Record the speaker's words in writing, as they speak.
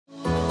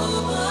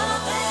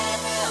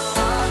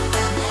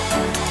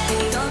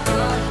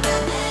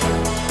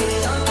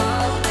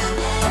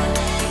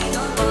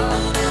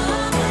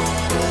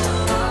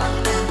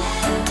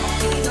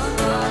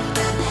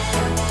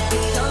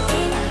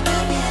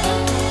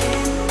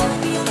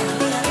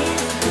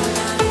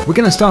We're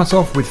going to start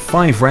off with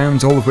 5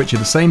 rounds, all of which are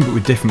the same but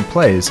with different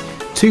players.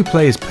 2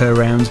 players per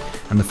round,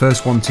 and the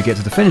first one to get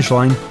to the finish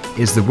line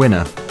is the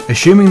winner.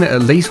 Assuming that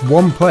at least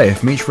one player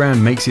from each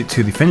round makes it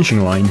to the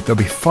finishing line, there'll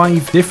be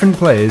 5 different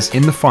players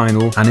in the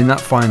final, and in that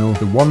final,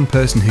 the one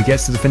person who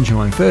gets to the finishing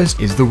line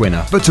first is the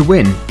winner. But to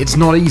win, it's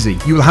not easy.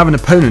 You will have an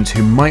opponent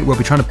who might well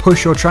be trying to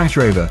push your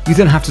tractor over. You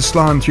then have to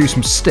slalom through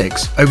some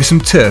sticks, over some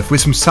turf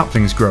with some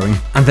saplings growing,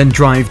 and then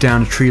drive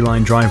down a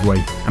tree-lined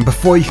driveway. And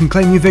before you can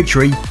claim your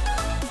victory,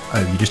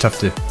 you just have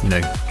to,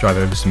 drive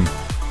over some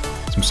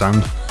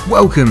sand.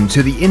 Welcome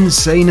to the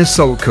Insane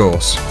Assault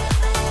course.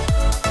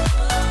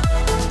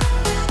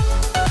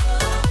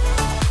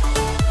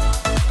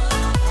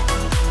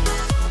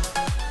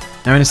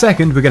 Now in a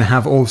second we're going to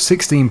have all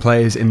 16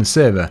 players in the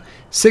server.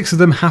 6 of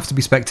them have to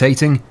be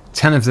spectating,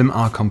 10 of them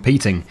are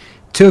competing.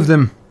 2 of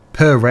them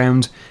per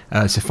round,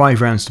 so 5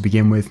 rounds to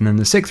begin with, and then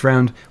the 6th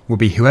round will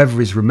be whoever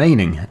is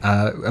remaining.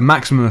 A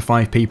maximum of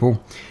 5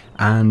 people,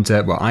 and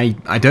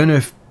I don't know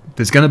if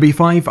there's going to be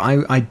 5.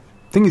 I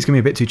think it's going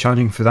to be a bit too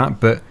challenging for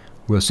that, but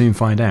we'll soon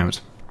find out.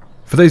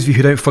 For those of you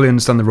who don't fully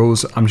understand the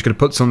rules, I'm just going to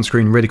put this on the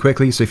screen really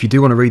quickly, so if you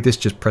do want to read this,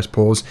 just press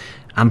pause,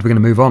 and we're going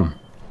to move on.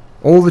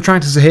 All the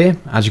tractors are here.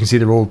 As you can see,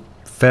 they're all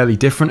fairly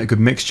different, a good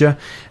mixture.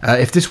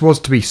 If this was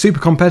to be super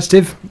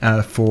competitive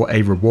for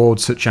a reward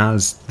such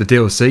as the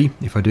DLC,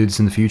 if I do this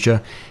in the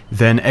future,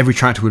 then every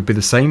tractor would be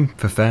the same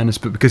for fairness,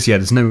 but because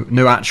there's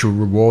no actual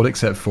reward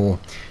except for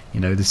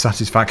the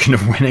satisfaction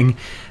of winning,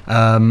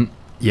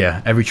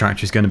 every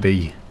tractor is going to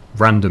be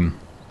random.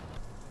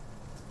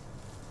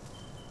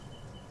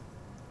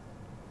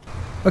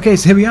 Okay,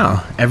 so here we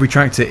are. Every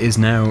tractor is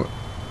now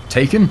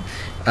taken,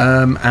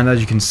 and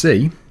as you can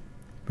see,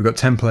 we've got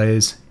 10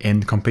 players in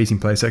the competing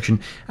player section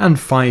and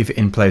 5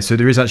 in play, so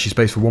there is actually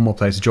space for one more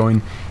player to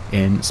join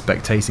in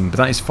spectating, but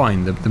that is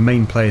fine. The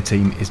main player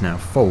team is now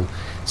full.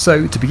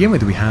 So to begin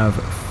with, we have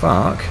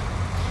Fark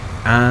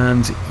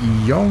and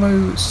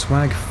YOLO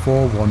Swag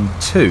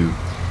 412.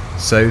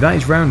 So that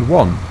is round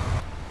 1.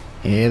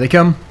 Here they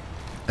come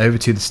over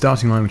to the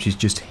starting line, which is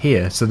just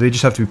here, so they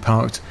just have to be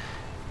parked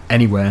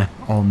anywhere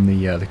on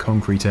the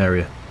concrete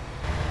area.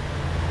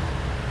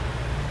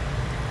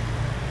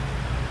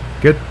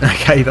 Good,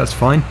 okay, that's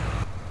fine.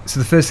 So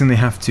the first thing they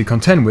have to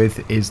contend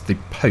with is the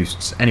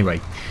posts.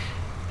 Anyway,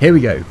 here we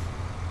go.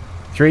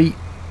 3,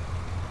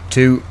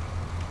 2,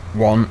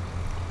 1,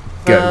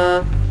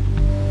 go.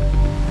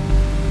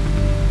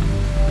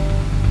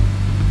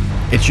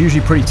 It's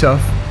usually pretty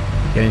tough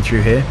getting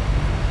through here.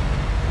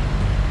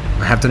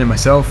 I have done it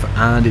myself,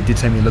 and it did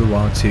take me a little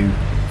while to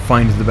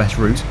find the best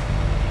route.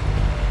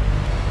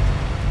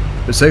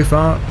 But so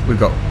far, we've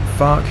got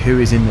Fark, who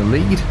is in the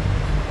lead,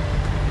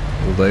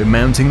 although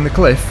mounting the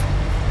cliff.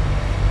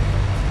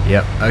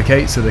 Yep,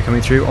 okay, so they're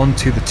coming through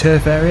onto the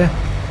turf area,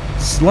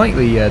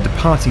 slightly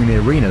departing the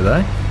arena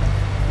there.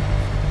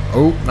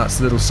 Oh, that's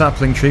the little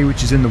sapling tree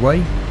which is in the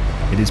way.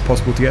 It is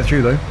possible to get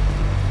through though.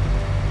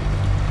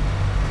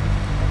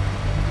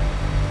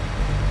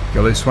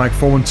 YOLO Swag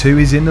 412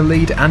 is in the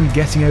lead and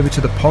getting over to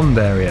the pond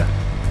area.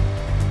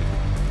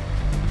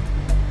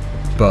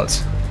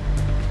 But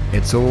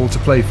it's all to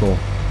play for.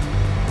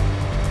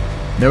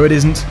 No, it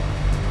isn't.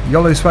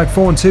 YOLO Swag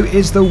 412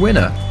 is the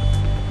winner.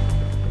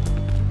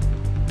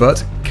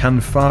 But can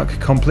Fark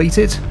complete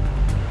it?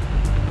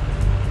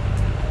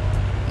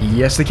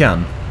 Yes, they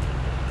can.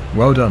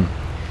 Well done.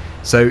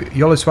 So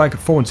YOLO Swag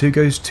 412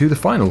 goes to the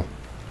final.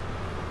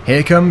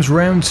 Here comes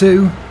round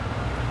 2.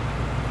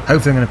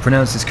 Hopefully I'm going to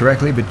pronounce this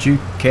correctly, but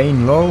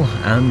Duquesne, Lol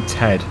and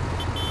Ted.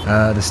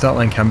 The start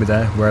line can be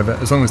there, wherever,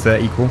 as long as they're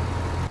equal.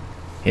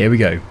 Here we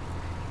go.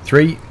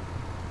 3,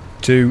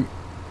 2,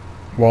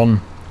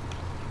 1,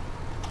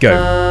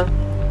 go.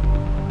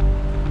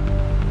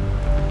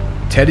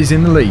 Ted is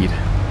in the lead.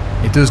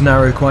 It does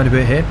narrow quite a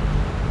bit here.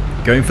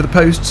 Going for the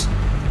posts.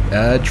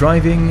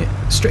 Driving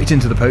straight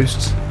into the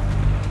posts.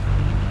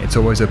 It's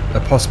always a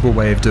possible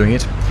way of doing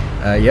it.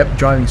 Yep,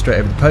 driving straight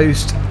over the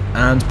post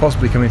and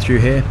possibly coming through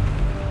here.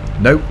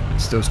 Nope,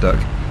 still stuck.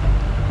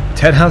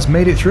 Ted has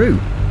made it through.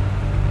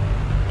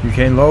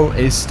 Duquesne Lol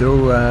is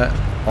still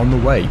on the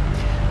way.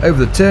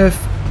 Over the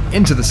turf,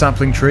 into the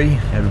sapling tree.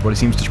 Everybody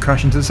seems to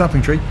crash into the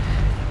sapling tree.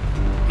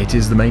 It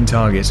is the main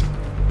target.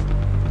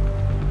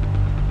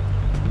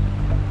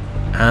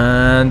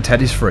 And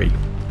Ted is free.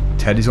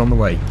 Ted is on the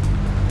way.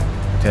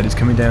 Ted is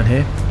coming down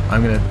here.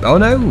 I'm gonna... Oh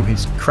no!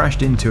 He's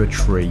crashed into a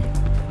tree.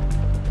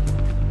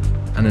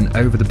 And then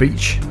over the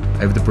beach,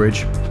 over the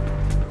bridge.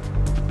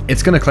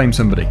 It's gonna claim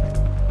somebody.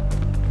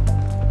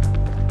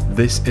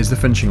 This is the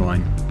finishing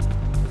line.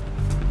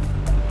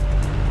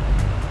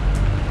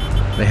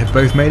 They have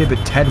both made it,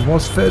 but Ted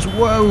was first.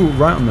 Whoa!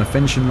 Right on the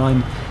finishing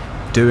line,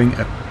 doing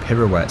a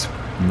pirouette.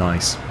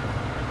 Nice.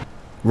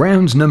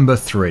 Round number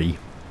 3.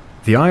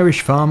 The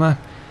Irish Farmer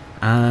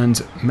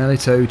and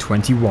Melito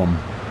 21.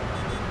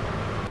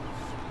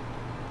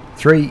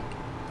 3,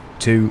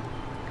 2,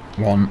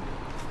 1,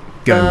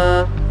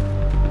 go.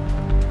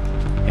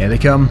 Here they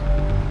come.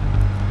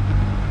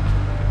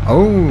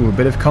 Oh, a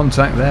bit of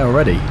contact there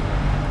already.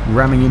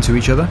 Ramming into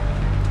each other.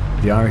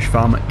 The Irish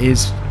Farmer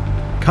is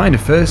kind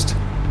of first.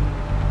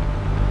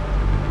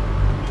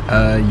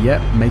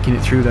 Yep, making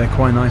it through there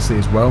quite nicely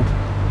as well.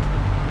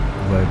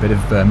 Although a bit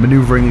of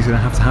manoeuvring is going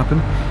to happen.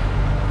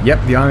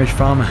 Yep, the Irish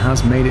farmer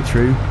has made it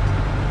through.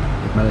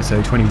 With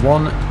Melito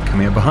 21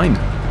 coming up behind.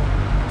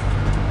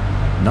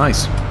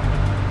 Nice.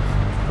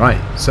 Right,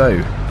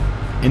 so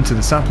into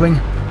the sapling,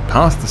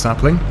 past the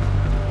sapling,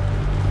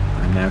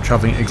 and now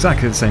travelling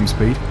exactly the same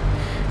speed,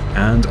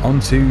 and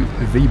onto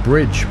the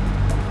bridge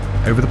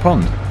over the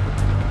pond.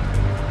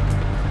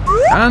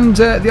 And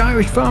the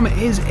Irish farmer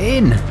is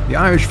in! The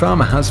Irish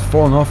farmer has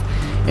fallen off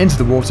into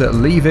the water,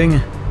 leaving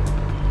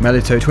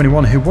Melito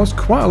 21, who was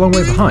quite a long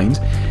way behind.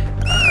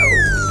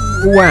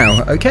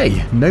 Wow,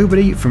 okay,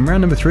 nobody from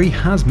round number 3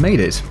 has made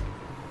it.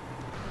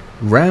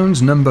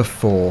 Round number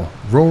 4,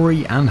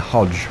 Rory and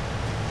Hodge.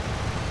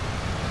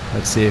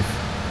 Let's see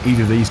if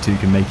either of these two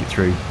can make it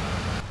through.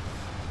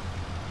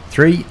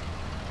 3,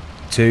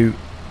 2,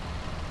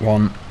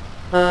 1,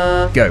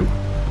 go.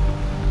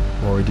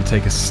 Rory did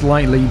take a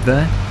slight lead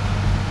there.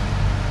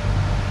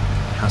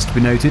 Has to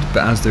be noted,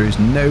 but as there is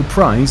no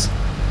prize,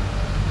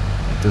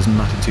 it doesn't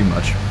matter too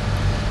much.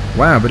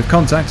 Wow, a bit of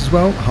contact as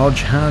well.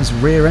 Hodge has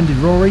rear-ended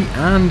Rory,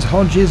 and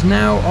Hodge is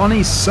now on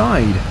his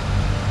side.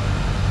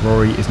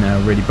 Rory is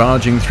now really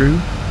barging through.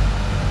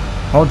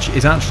 Hodge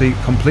is actually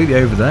completely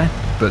over there,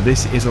 but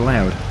this is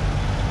allowed.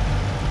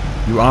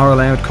 You are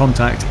allowed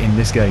contact in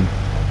this game.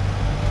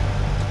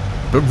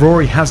 But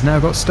Rory has now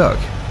got stuck.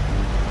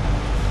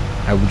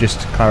 I will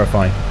just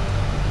clarify.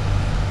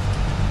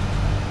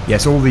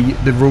 Yes, all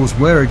the rules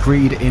were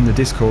agreed in the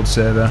Discord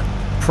server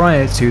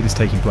prior to this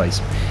taking place.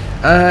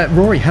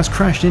 Rory has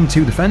crashed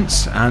into the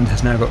fence and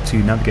has now got to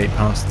navigate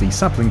past the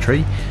sapling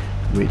tree,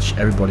 which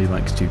everybody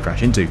likes to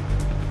crash into.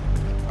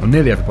 Or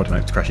nearly everybody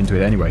likes to crash into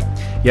it anyway.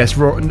 Yes,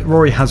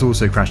 Rory has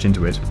also crashed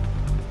into it.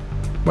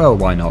 Well,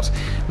 why not?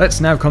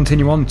 Let's now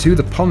continue on to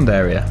the pond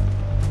area.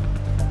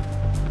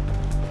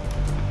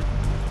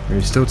 There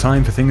is still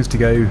time for things to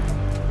go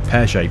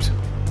pear-shaped.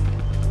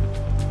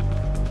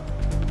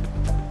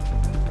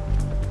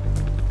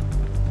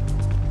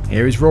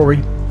 Here is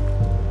Rory.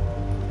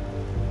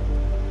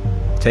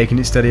 Taking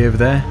it steady over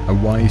there, a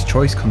wise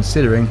choice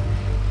considering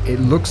it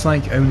looks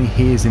like only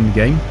he is in the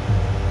game.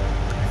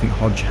 I think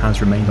Hodge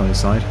has remained on his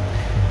side.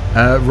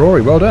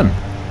 Rory, well done.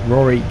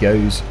 Rory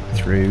goes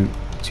through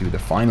to the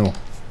final.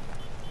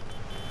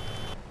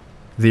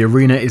 The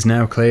arena is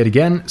now cleared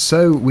again,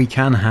 so we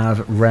can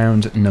have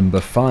round number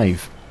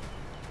 5.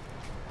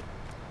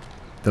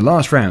 The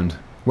last round,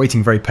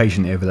 waiting very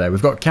patiently over there.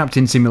 We've got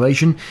Captain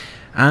Simulation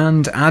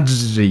and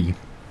Adzi.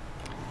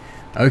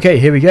 Okay,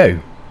 here we go.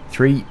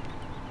 3,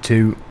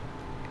 2,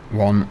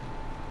 1,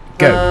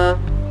 go.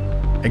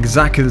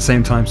 Exactly the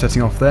same time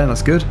setting off there,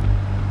 that's good.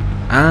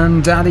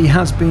 And Daddy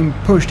has been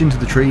pushed into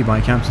the tree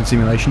by Captain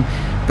Simulation,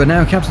 but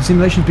now Captain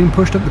Simulation's been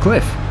pushed up the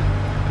cliff.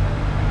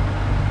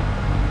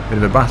 Bit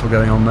of a battle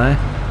going on there.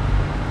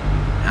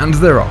 And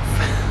they're off.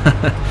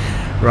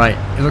 Right,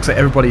 it looks like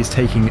everybody's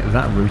taking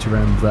that route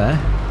around there,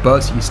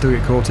 but you still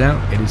get caught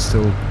out. It is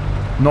still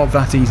not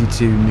that easy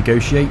to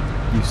negotiate.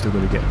 You've still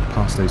got to get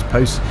past those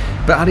posts.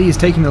 But Addy is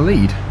taking the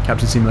lead.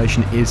 Captain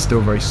Simulation is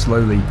still very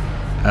slowly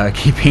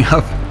keeping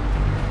up.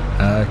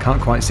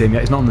 Can't quite see him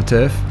yet. He's not on the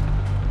turf.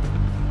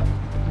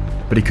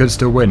 But he could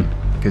still win,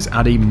 because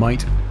Addy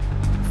might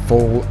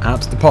fall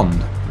at the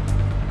pond.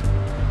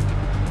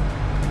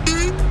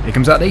 Here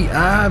comes Addy.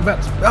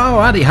 Oh,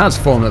 Addy has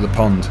fallen at the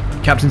pond.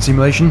 Captain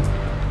Simulation,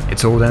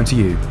 it's all down to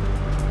you.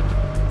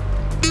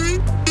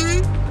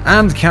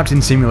 And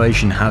Captain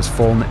Simulation has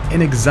fallen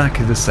in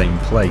exactly the same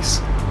place.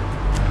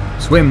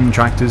 Swim,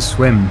 tractors,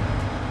 swim.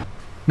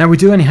 Now we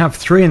do only have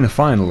 3 in the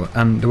final,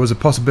 and there was a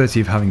possibility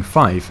of having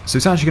 5, so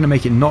it's actually going to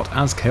make it not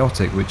as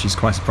chaotic, which is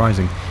quite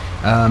surprising.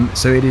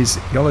 So it is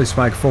Yellow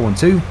Swag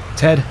 412,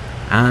 Ted,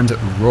 and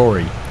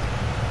Rory.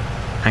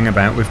 Hang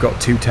about, we've got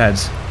 2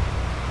 Teds,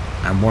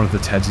 and one of the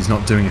Teds is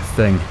not doing a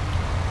thing.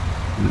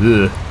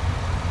 Ugh.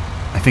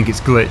 I think it's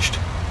glitched.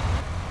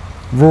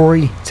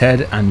 Rory,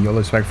 Ted, and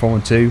Yellow Swag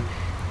 412.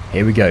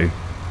 Here we go.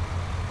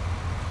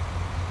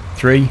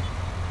 3,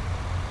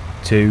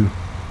 2,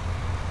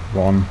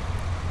 1,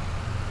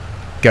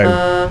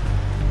 go.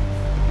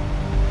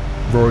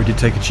 Rory did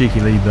take a cheeky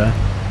lead there,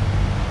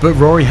 but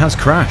Rory has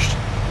crashed.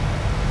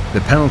 The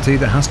penalty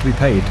that has to be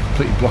paid,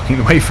 completely blocking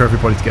the way for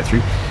everybody to get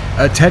through.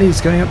 Teddy's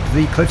going up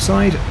the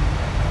cliffside,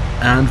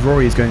 and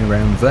Rory is going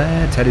around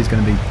there. Teddy's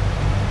going to be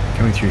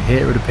coming through here,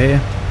 it would appear.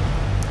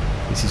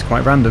 This is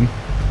quite random.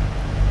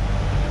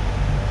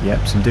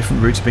 Yep, some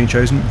different routes are being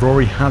chosen.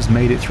 Rory has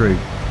made it through.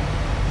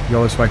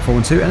 Yellow Swag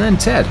 412, and then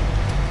Ted.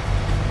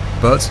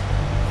 But,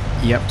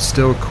 yep,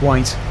 still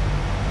quite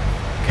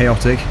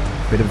chaotic.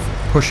 Bit of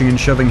pushing and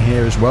shoving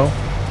here as well.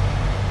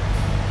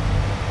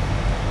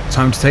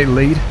 Time to take the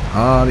lead.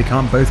 Ah, they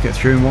can't both get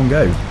through in one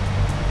go.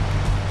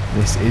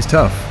 This is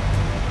tough.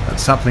 That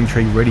sapling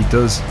tree really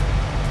does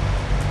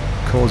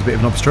cause a bit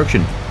of an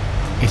obstruction.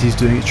 It is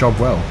doing its job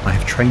well. I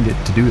have trained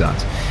it to do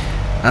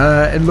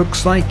that. It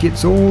looks like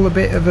it's all a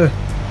bit of a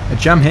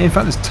jam here. In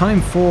fact, there's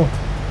time for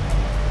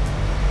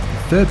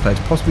third player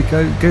to possibly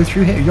go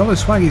through here. Yellow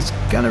Swag is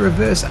going to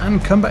reverse and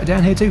come back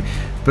down here too,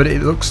 but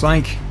it looks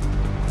like,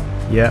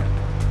 yeah,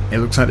 it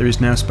looks like there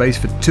is now space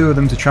for two of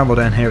them to travel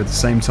down here at the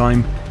same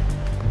time,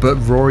 but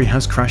Rory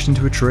has crashed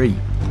into a tree.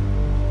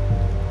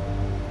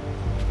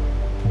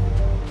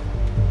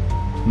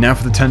 Now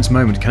for the tense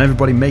moment, can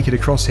everybody make it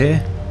across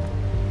here?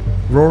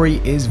 Rory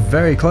is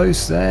very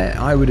close there.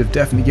 I would have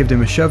definitely given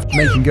him a shove to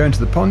make him go into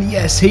the pond.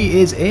 Yes, he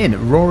is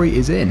in. Rory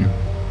is in.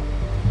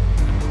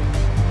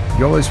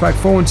 Yellow Swag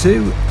 4 and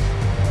 2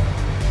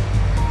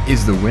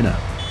 is the winner.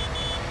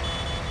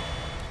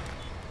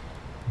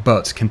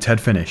 But can Ted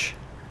finish?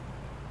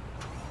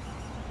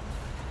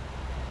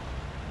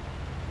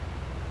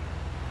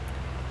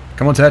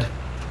 Come on, Ted.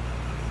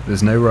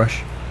 There's no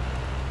rush.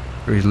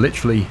 There is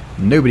literally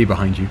nobody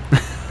behind you.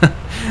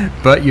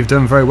 But you've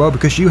done very well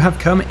because you have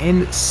come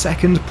in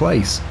second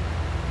place.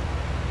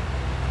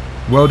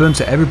 Well done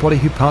to everybody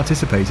who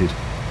participated.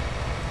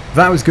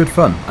 That was good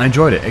fun. I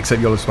enjoyed it,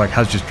 except Yellow Swag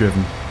has just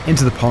driven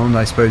into the pond.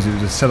 I suppose it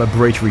was a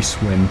celebratory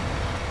swim.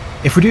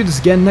 If we do this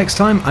again next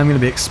time, I'm going to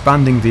be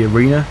expanding the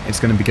arena. It's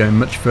going to be going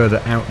much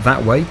further out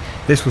that way.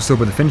 This will still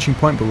be the finishing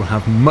point, but we'll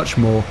have much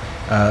more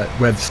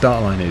where the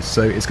start line is.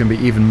 So it's going to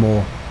be even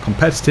more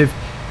competitive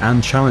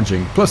and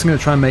challenging. Plus I'm going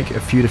to try and make a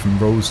few different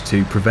rules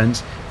to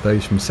prevent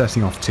those from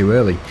setting off too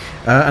early.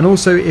 And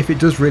also, if it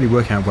does really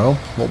work out well,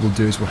 what we'll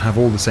do is we'll have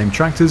all the same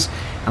tractors,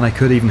 and I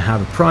could even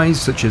have a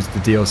prize such as the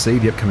DLC,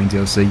 the upcoming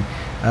DLC,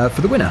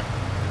 for the winner.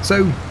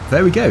 So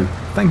there we go.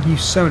 Thank you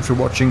so much for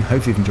watching.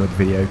 Hopefully you've enjoyed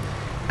the video,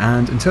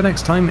 and until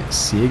next time,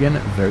 see you again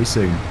very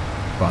soon.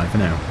 Bye for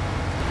now.